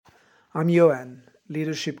I'm Johan,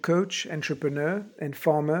 leadership coach, entrepreneur, and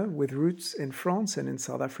farmer with roots in France and in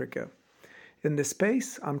South Africa. In this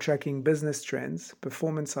space, I'm tracking business trends,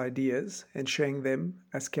 performance ideas, and sharing them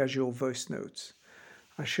as casual voice notes.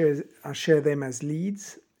 I share them as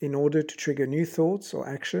leads in order to trigger new thoughts or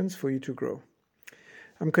actions for you to grow.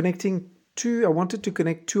 I wanted to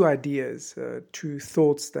connect two ideas, two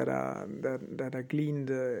thoughts that are gleaned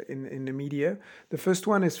in the media. The first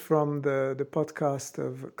one is from the podcast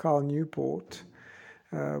of Carl Newport,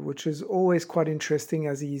 which is always quite interesting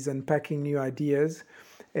as he's unpacking new ideas.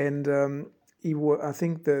 And I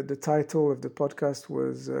think the title of the podcast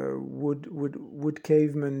was Would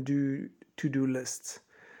Cavemen Do To-Do Lists,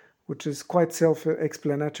 which is quite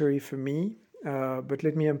self-explanatory for me. But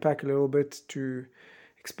let me unpack a little bit to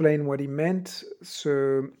explain what he meant.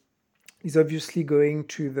 So he's obviously going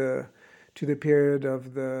to the period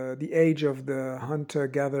of the age of the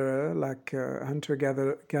hunter-gatherer, like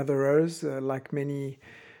hunter-gatherers, like many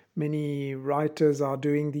writers are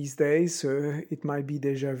doing these days. So it might be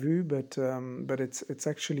déjà vu, but it's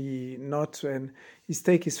actually not. And his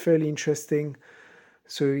take is fairly interesting.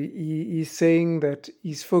 So he's saying that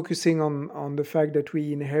he's focusing on the fact that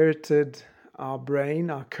we inherited our brain,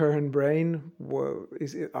 our current brain.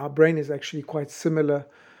 Our brain is actually quite similar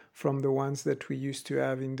from the ones that we used to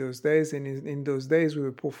have in those days. And in those days, we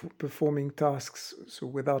were performing tasks so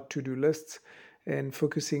without to-do lists and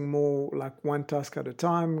focusing more like one task at a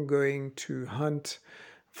time, going to hunt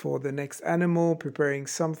for the next animal, preparing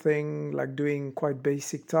something, like doing quite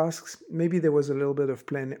basic tasks. Maybe there was a little bit of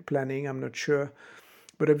planning, I'm not sure.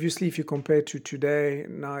 But obviously, if you compare to today,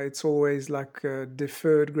 now it's always like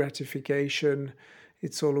deferred gratification.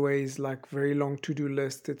 It's always like very long to-do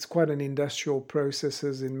list. It's quite an industrial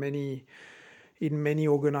processes in many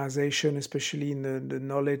organizations, especially in the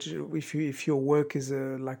knowledge. If your work is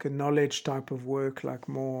like a knowledge type of work, like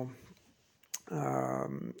more,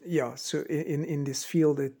 So in this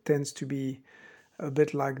field, it tends to be a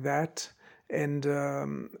bit like that. And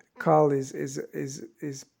Carl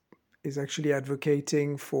is actually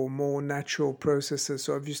advocating for more natural processes.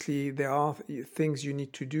 So obviously there are things you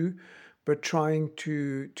need to do, but trying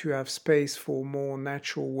to have space for more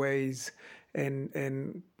natural ways and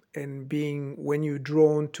being, when you're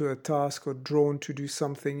drawn to a task or drawn to do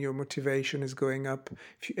something, your motivation is going up,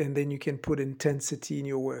 and then you can put intensity in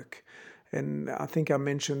your work. And I think I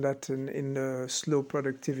mentioned that in the slow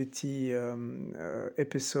productivity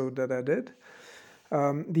episode that I did.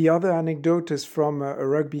 The other anecdote is from a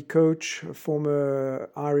rugby coach, a former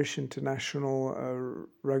Irish international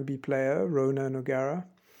rugby player, Ronan O'Gara,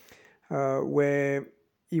 where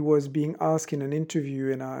he was being asked in an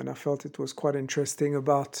interview, and I felt it was quite interesting,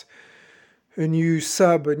 about a new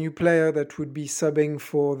player that would be subbing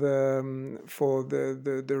for the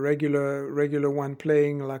regular one,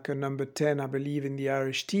 playing like a number 10, I believe, in the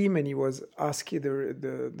Irish team. And he was asking,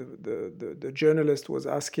 the journalist was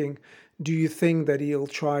asking, do you think that he'll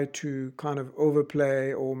try to kind of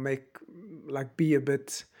overplay or be a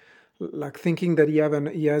bit like thinking that he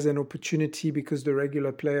has an opportunity because the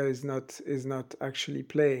regular player is not actually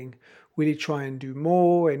playing? Will he try and do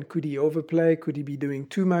more? And could he overplay? Could he be doing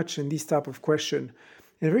too much? And this type of question.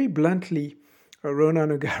 And very bluntly,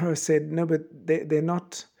 Ronan O'Gara said, no, but they're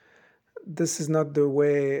not. This is not the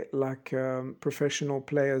way professional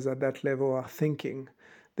players at that level are thinking.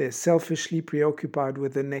 They're selfishly preoccupied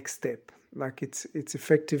with the next step. Like it's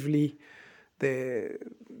effectively they're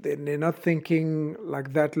not thinking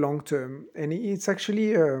like that long term. And it's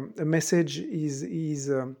actually a message he's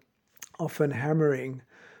often hammering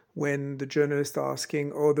when the journalists are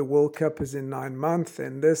asking, oh, the World Cup is in 9 months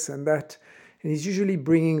and this and that. And he's usually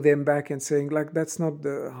bringing them back and saying, like, that's not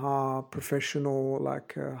how professional,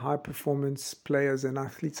 high performance players and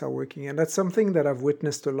athletes are working. And that's something that I've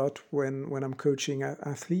witnessed a lot when I'm coaching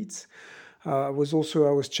athletes. I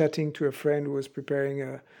was chatting to a friend who was preparing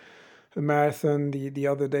a marathon the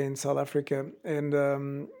other day in South Africa,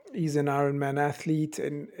 and he's an Ironman athlete,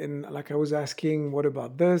 and like I was asking, what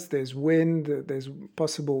about this? There's wind, there's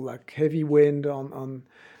possible like heavy wind in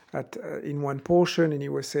one portion, and he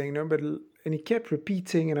was saying no, and he kept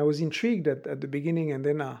repeating, and I was intrigued at the beginning, and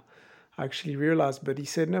then I actually realized, but he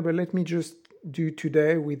said no, but let me just do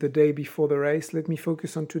today with the day before the race. Let me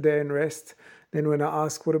focus on today and rest. Then when I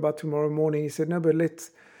asked what about tomorrow morning, he said no, but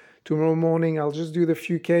tomorrow morning I'll just do the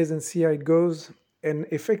few Ks and see how it goes. And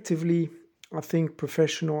effectively, I think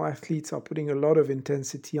professional athletes are putting a lot of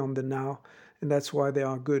intensity on the now, and that's why they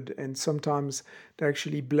are good. And sometimes they're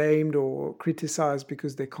actually blamed or criticized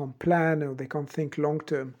because they can't plan or they can't think long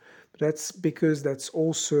term. But that's because that's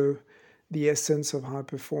also the essence of high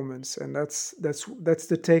performance. And that's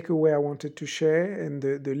the takeaway I wanted to share, and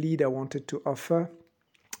the lead I wanted to offer.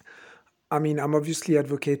 I mean, I'm obviously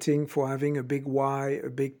advocating for having a big why, a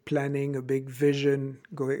big planning, a big vision,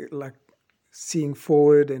 going like seeing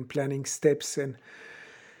forward and planning steps, and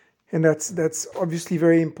that's obviously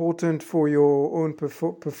very important for your own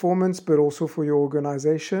performance, but also for your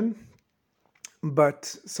organization. But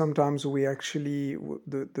sometimes we actually,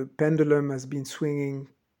 the pendulum has been swinging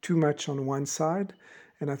too much on one side,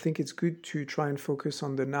 and I think it's good to try and focus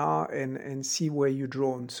on the now and see where you're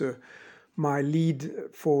drawn. So my lead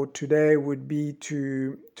for today would be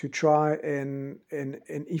to try and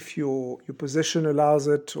if your position allows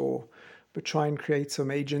it, but try and create some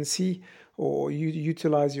agency, or you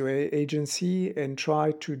utilize your agency and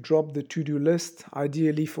try to drop the to-do list,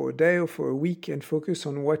 ideally for a day or for a week, and focus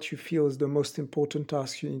on what you feel is the most important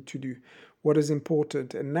task you need to do, what is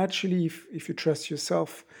important. And naturally, if you trust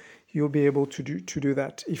yourself, you'll be able to do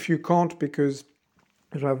that. If you can't because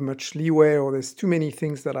you don't have much leeway or there's too many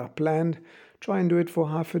things that are planned, try and do it for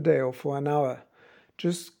half a day or for an hour.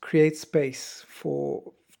 Just create space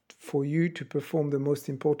for you to perform the most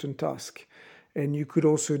important task. And you could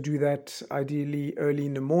also do that ideally early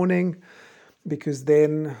in the morning, because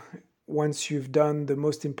then once you've done the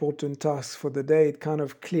most important tasks for the day, it kind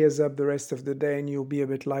of clears up the rest of the day and you'll be a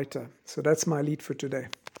bit lighter. So that's my lead for today.